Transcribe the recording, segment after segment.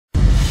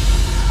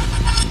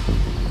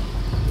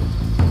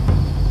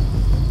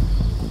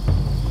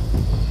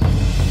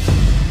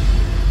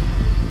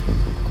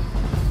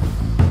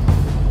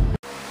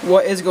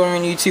what is going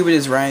on YouTube? It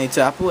is Ryan Eats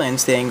Apple, and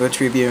today I'm going to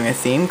be reviewing a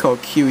theme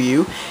called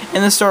QU.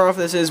 And to start off,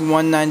 this is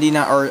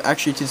 $1.99, or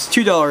actually it's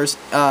 $2.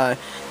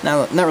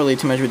 Not really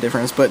too much of a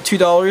difference, but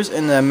 $2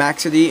 in the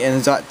Maciti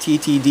and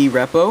 .ttd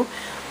repo.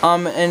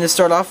 And to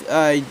start off,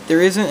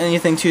 there isn't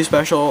anything too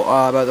special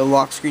about the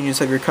lock screen. You just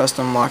have your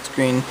custom lock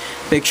screen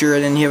picture,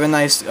 and then you have a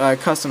nice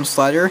custom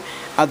slider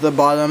at the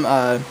bottom.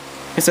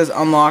 It says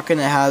unlock, and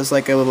it has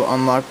like a little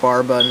unlock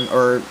bar button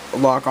or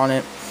lock on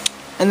it.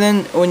 And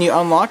then when you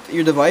unlock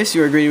your device,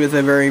 you are greeted with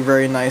a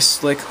very nice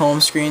slick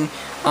home screen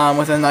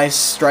with a nice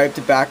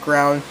striped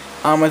background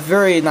with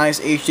very nice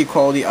HD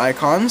quality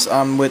icons.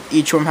 With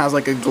each one has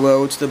like a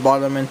glow to the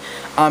bottom, and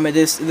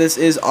this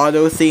is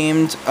auto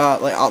themed.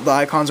 Like the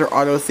icons are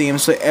auto themed,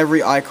 so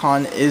every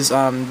icon is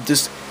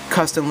just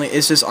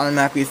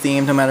automatically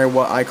themed no matter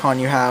what icon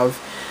you have,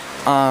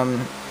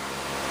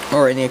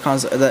 or any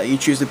icons that you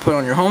choose to put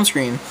on your home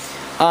screen.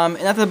 And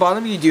at the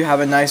bottom you do have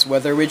a nice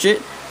weather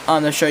widget.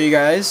 To show you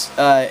guys,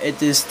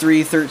 it is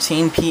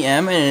 3:13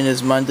 p.m. and it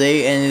is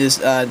Monday, and it is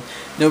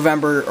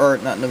September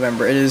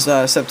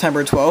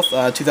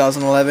 12th,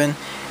 2011,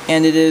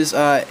 and it is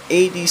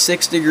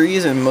 86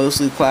 degrees and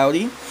mostly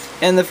cloudy.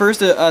 And the first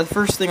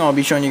thing I'll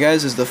be showing you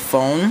guys is the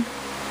phone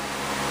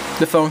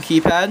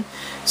keypad.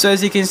 So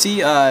as you can see,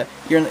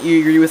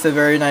 you're with a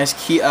very nice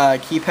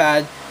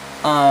keypad.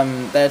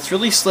 That's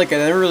really slick. I've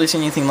never really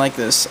seen anything like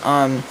this.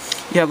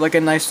 You have like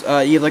a nice,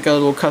 you have like a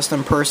little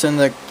custom person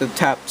that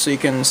tap so you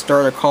can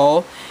start a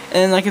call. And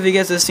then, like, if you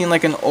guys have seen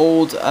like an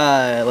old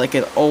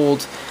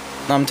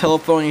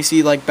telephone you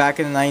see like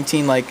back in the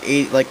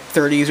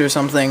 30s or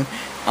something,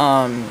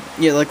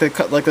 yeah, like the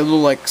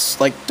little like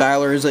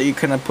dialers that you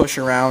kind of push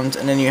around,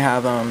 and then you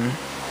have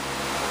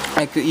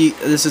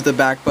this is the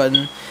back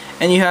button,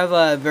 and you have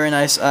a very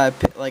nice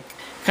like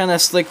kind of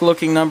slick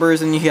looking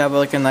numbers, and you have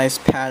like a nice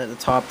pad at the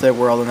top there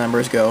where all the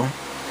numbers go.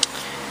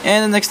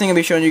 And the next thing I'll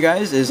be showing you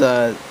guys is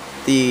I'll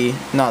be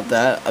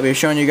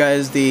showing you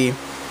guys the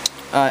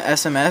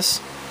SMS.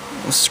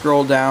 We'll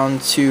scroll down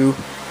to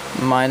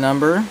my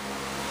number.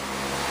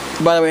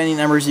 By the way, any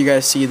numbers you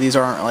guys see, these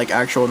aren't like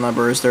actual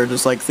numbers, they're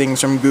just like things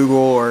from Google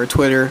or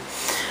Twitter.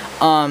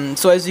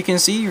 So as you can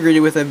see, you're greeted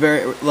with a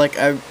very like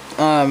I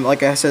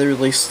said,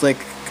 really slick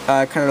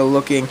kind of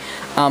looking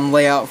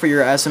layout for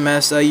your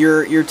SMS.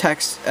 Your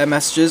text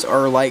messages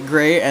are light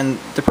gray, and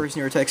the person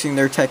you're texting,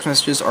 their text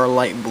messages are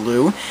light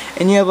blue.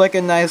 And you have like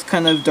a nice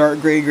kind of dark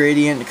gray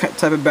gradient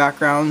type of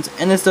background,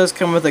 and this does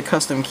come with a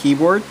custom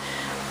keyboard.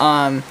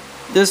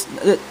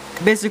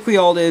 Basically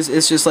all it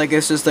is just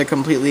a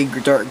completely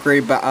dark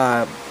gray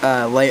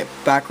light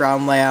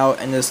background layout,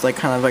 and this like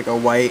kind of like a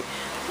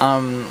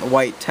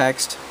white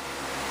text.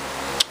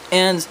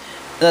 And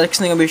the next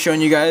thing I'll be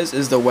showing you guys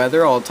is the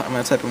weather. I'm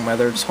going to type in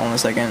weather, just hold on a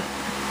second.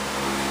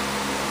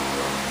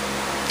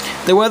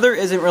 The weather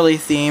isn't really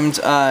themed,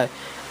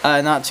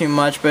 not too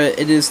much, but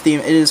it is themed.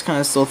 It is kind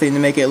of still themed to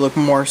make it look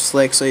more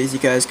slick. So as you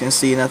guys can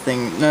see, none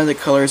of the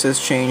colors has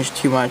changed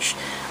too much,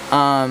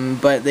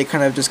 but they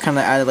kind of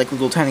added like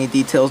little tiny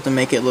details to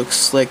make it look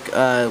slick,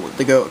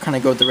 to go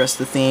with the rest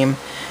of the theme.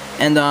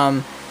 And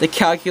the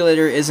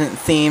calculator isn't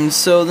themed.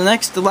 So one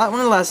of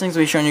the last things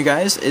I'll be showing you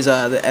guys is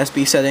the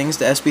SB settings.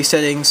 The SB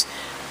settings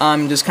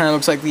just kind of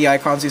looks like the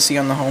icons you see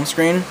on the home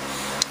screen.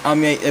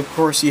 Of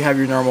course, you have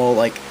your normal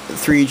like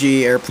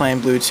 3G,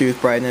 airplane, Bluetooth,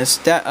 brightness,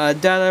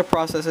 data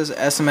processes,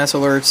 SMS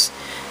alerts,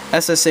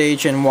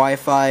 SSH, and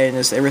Wi-Fi, and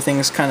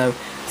everything's kind of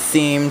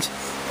themed.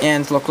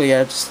 And luckily,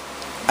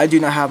 I do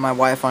not have my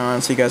Wi-Fi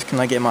on, so you guys can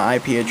like get my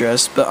IP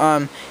address. But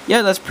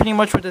yeah, that's pretty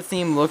much what the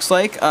theme looks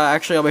like.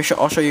 Actually,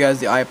 I'll show you guys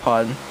the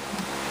iPod.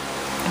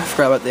 I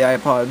forgot about the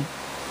iPod.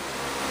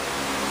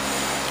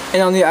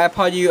 And on the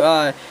iPod,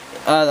 the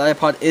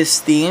iPod is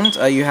themed.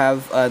 You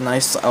have a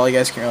nice, all you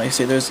guys can really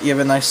see, you have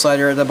a nice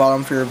slider at the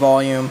bottom for your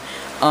volume,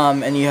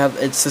 and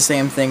it's the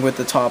same thing with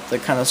the top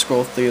that kind of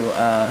scroll through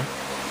the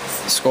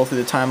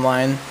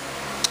timeline.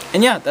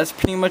 And yeah, that's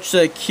pretty much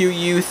the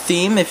QU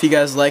theme. If you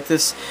guys like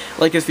this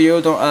video,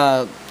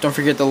 don't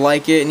forget to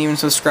like it and even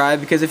subscribe,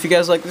 because if you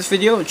guys like this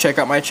video, check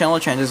out my channel.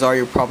 Chances are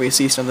you'll probably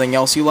see something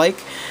else you like.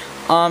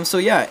 So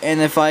yeah, and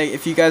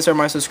if you guys are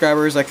my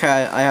subscribers, I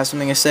have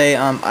something to say.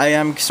 I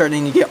am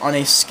starting to get on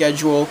a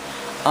schedule.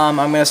 I'm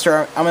gonna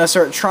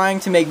start trying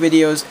to make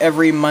videos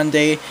every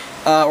Monday,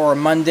 or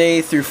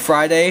Monday through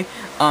Friday,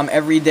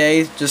 every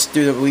day, just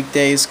through the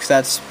weekdays,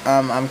 because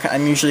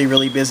I'm usually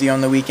really busy on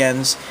the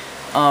weekends.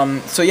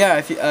 So yeah,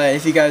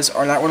 if you guys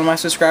are not one of my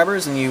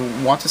subscribers and you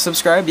want to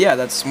subscribe, yeah,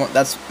 that's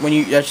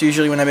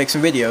usually when I make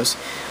some videos.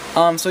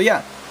 So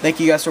yeah, thank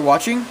you guys for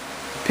watching.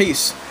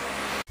 Peace.